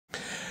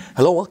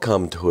Hello,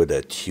 welcome to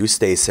the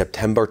Tuesday,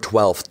 September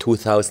 12th,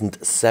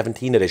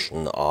 2017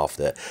 edition of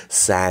the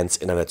SANS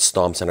Internet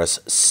Storm Center's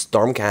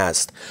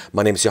Stormcast.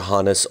 My name is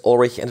Johannes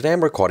Ulrich and today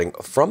I'm recording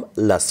from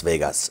Las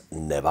Vegas,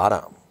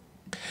 Nevada.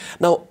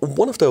 Now,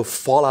 one of the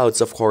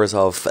fallouts, of course,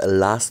 of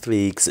last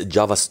week's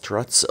Java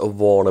Struts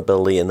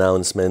vulnerability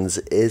announcements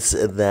is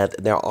that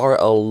there are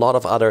a lot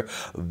of other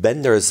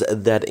vendors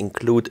that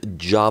include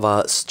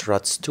Java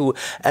Struts 2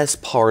 as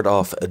part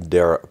of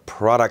their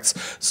products.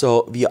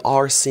 So we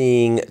are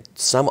seeing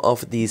some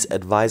of these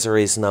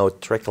advisories now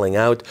trickling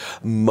out.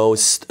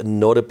 Most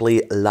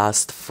notably,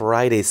 last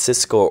Friday,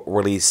 Cisco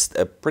released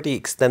a pretty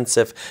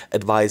extensive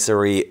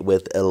advisory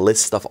with a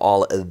list of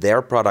all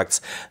their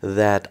products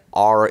that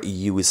are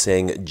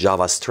using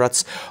Java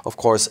Struts. Of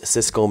course,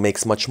 Cisco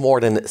makes much more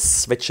than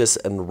switches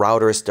and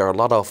routers. There are a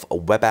lot of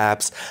web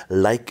apps,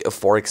 like,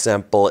 for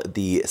example,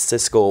 the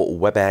Cisco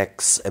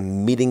WebEx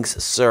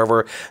meetings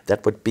server.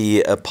 That would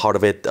be a part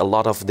of it. A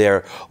lot of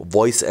their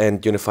voice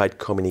and unified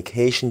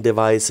communication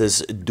devices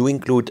do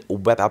include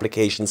web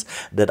applications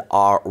that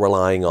are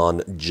relying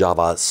on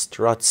Java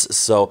Struts.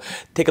 So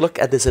take a look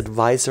at this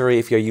advisory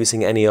if you're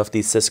using any of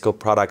these Cisco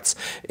products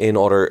in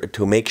order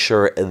to make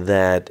sure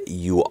that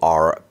you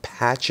are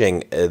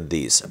patching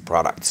these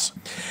products.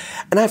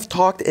 And I've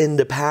talked in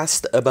the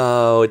past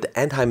about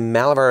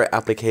anti-malware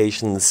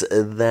applications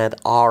that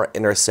are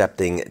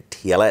intercepting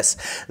TLS.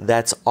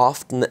 That's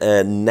often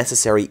a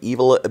necessary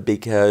evil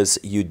because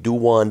you do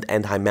want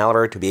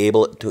anti-malware to be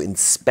able to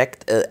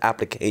inspect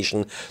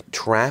application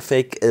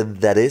traffic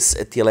that is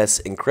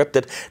TLS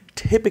encrypted.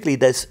 Typically,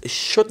 this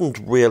shouldn't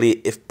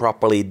really, if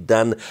properly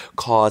done,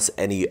 cause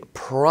any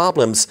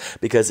problems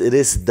because it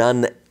is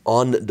done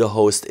on the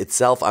host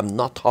itself. I'm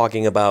not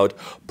talking about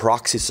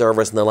proxy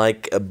servers and the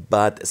like,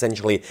 but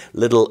essentially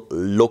little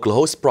local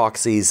host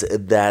proxies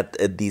that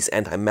these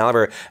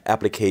anti-malware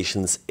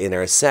applications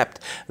intercept.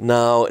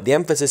 Now, the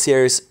emphasis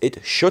here is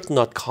it should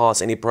not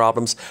cause any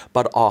problems,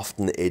 but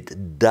often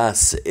it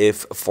does.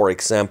 If, for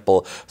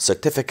example,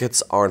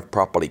 certificates aren't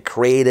properly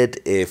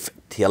created, if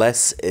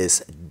TLS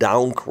is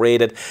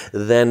downgraded,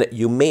 then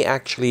you may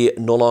actually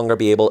no longer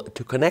be able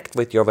to connect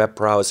with your web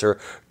browser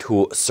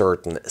to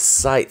certain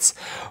sites.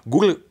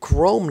 Google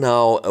Chrome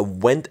now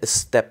went a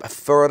step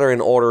further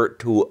in order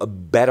to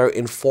better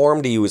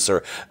inform the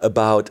user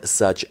about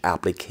such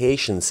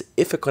applications.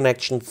 If a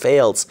connection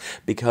fails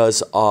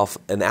because of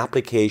an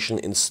application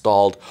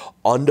installed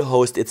on the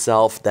host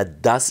itself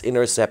that does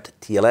intercept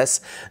TLS,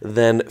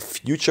 then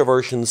future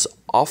versions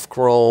of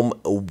Chrome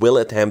will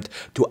attempt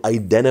to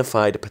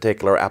identify the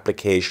particular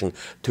application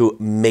to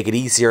make it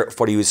easier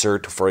for the user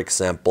to, for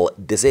example,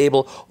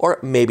 disable or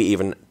maybe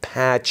even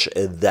patch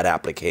that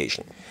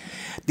application.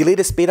 The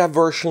latest beta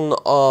version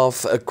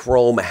of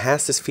Chrome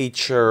has this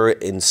feature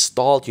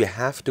installed. You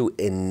have to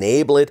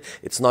enable it.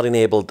 It's not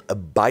enabled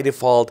by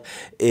default.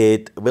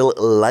 It will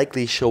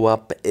likely show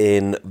up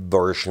in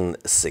version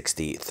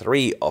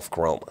 63 of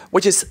Chrome,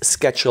 which is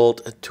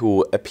scheduled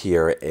to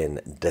appear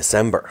in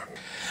December.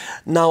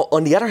 Now,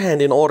 on the other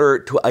hand, in order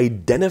to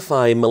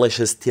identify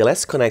malicious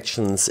TLS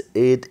connections,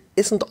 it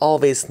isn't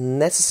always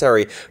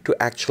necessary to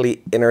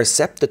actually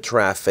intercept the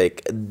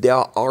traffic.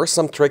 There are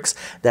some tricks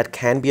that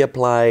can be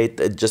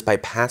applied just by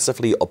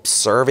passively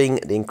observing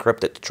the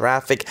encrypted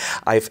traffic.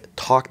 I've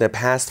talked in the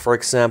past, for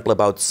example,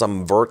 about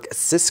some work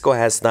Cisco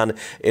has done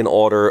in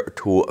order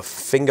to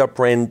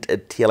fingerprint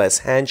TLS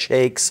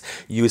handshakes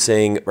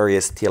using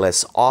various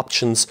TLS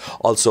options.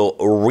 Also,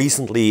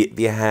 recently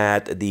we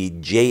had the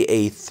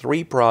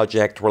JA3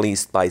 project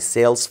released by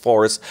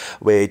Salesforce,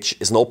 which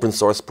is an open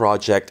source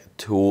project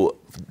to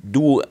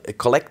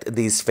collect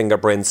these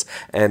fingerprints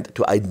and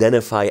to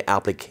identify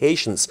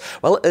applications.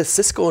 Well,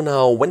 Cisco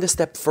now went a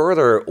step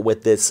further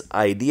with this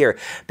idea.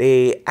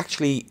 They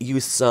actually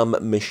used some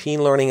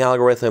machine learning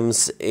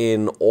algorithms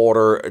in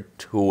order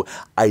to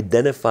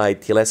identify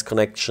TLS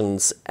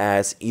connections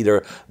as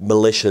either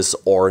malicious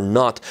or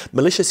not.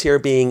 Malicious here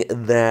being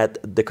that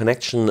the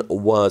connection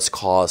was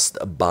caused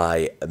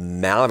by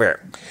malware.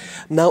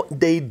 Now,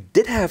 they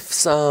did have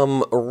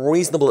some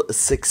reasonable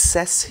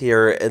success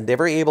here, and they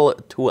were able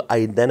to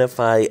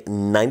identify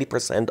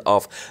 90%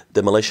 of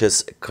the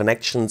malicious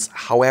connections.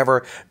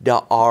 However,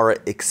 there are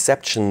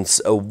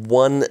exceptions.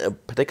 One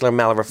particular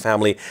malware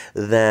family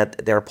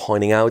that they're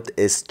pointing out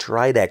is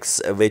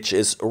Tridex, which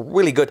is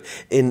really good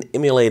in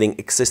emulating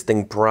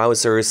existing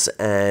browsers,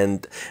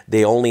 and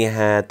they only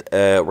had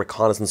a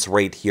reconnaissance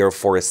rate here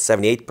for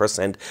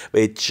 78%,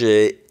 which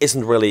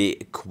isn't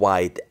really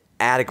quite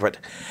adequate.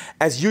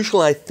 As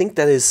usual, I think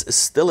that is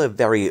still a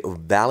very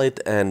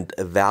valid and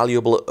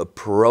valuable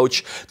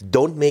approach.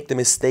 Don't make the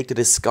mistake to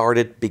discard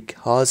it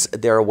because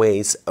there are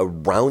ways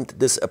around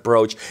this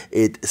approach.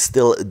 It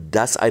still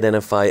does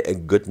identify a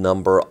good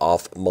number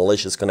of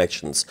malicious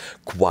connections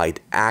quite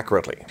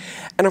accurately.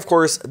 And of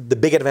course, the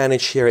big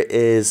advantage here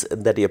is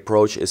that the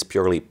approach is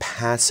purely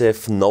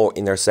passive. No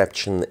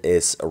interception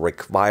is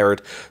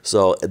required.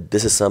 So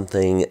this is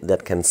something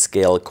that can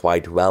scale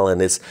quite well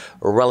and is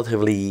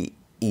relatively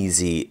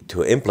easy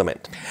to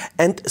implement.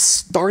 And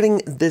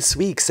starting this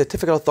week,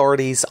 certificate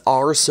authorities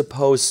are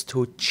supposed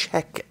to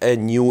check a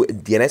new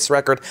DNS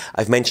record.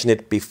 I've mentioned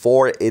it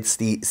before. It's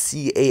the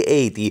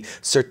CAA, the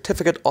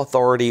Certificate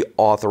Authority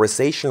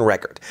Authorization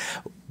Record.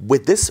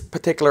 With this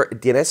particular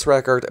DNS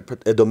record,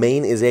 a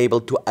domain is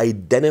able to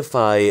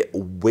identify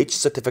which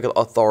certificate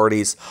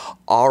authorities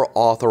are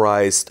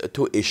authorized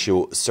to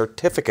issue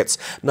certificates.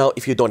 Now,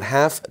 if you don't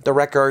have the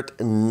record,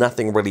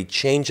 nothing really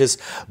changes,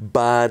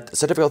 but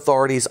certificate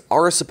authorities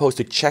are supposed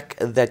to check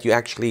that you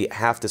actually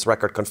have this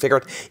record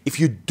configured.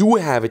 If you do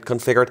have it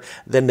configured,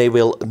 then they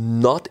will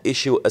not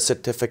issue a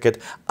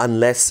certificate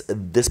unless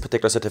this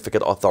particular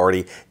certificate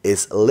authority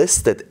is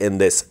listed in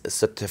this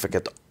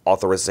certificate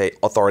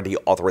authority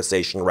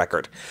authorization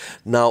record.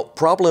 Now,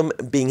 problem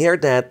being here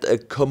that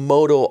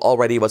Comodo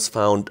already was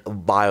found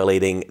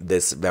violating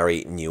this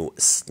very new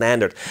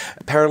standard.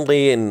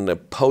 Apparently, in a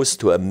post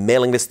to a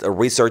mailing list, a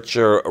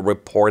researcher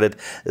reported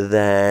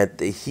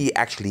that he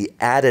actually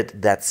added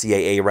that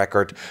CAA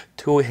record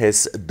to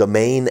his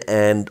domain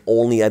and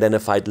only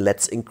identified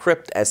Let's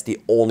Encrypt as the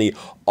only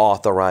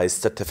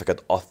authorized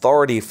certificate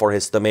authority for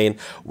his domain.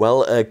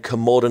 Well,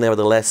 Comodo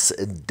nevertheless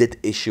did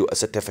issue a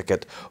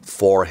certificate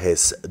for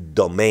his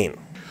domain.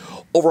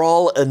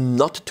 Overall,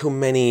 not too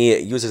many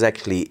users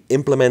actually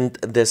implement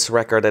this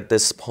record at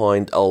this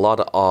point. A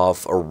lot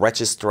of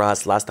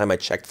registrars, last time I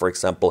checked, for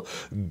example,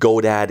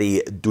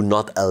 GoDaddy, do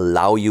not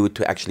allow you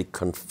to actually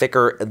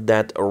configure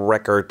that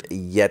record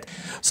yet.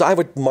 So I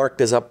would mark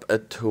this up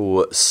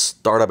to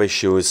startup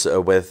issues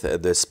with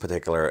this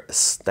particular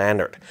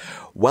standard.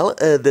 Well,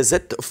 that's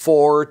it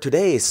for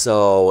today.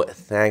 So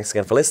thanks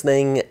again for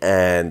listening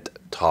and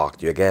talk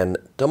to you again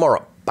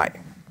tomorrow. Bye.